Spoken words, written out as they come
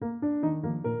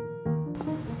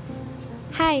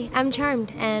Hi, I'm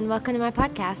Charmed, and welcome to my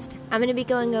podcast. I'm going to be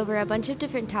going over a bunch of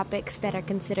different topics that are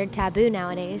considered taboo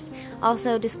nowadays,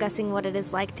 also discussing what it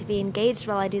is like to be engaged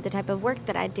while I do the type of work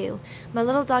that I do. My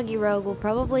little doggy Rogue will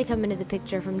probably come into the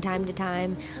picture from time to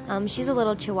time. She's a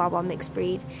little Chihuahua mixed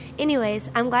breed. Anyways,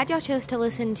 I'm glad y'all chose to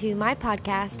listen to my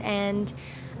podcast, and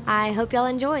I hope y'all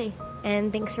enjoy,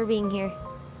 and thanks for being here.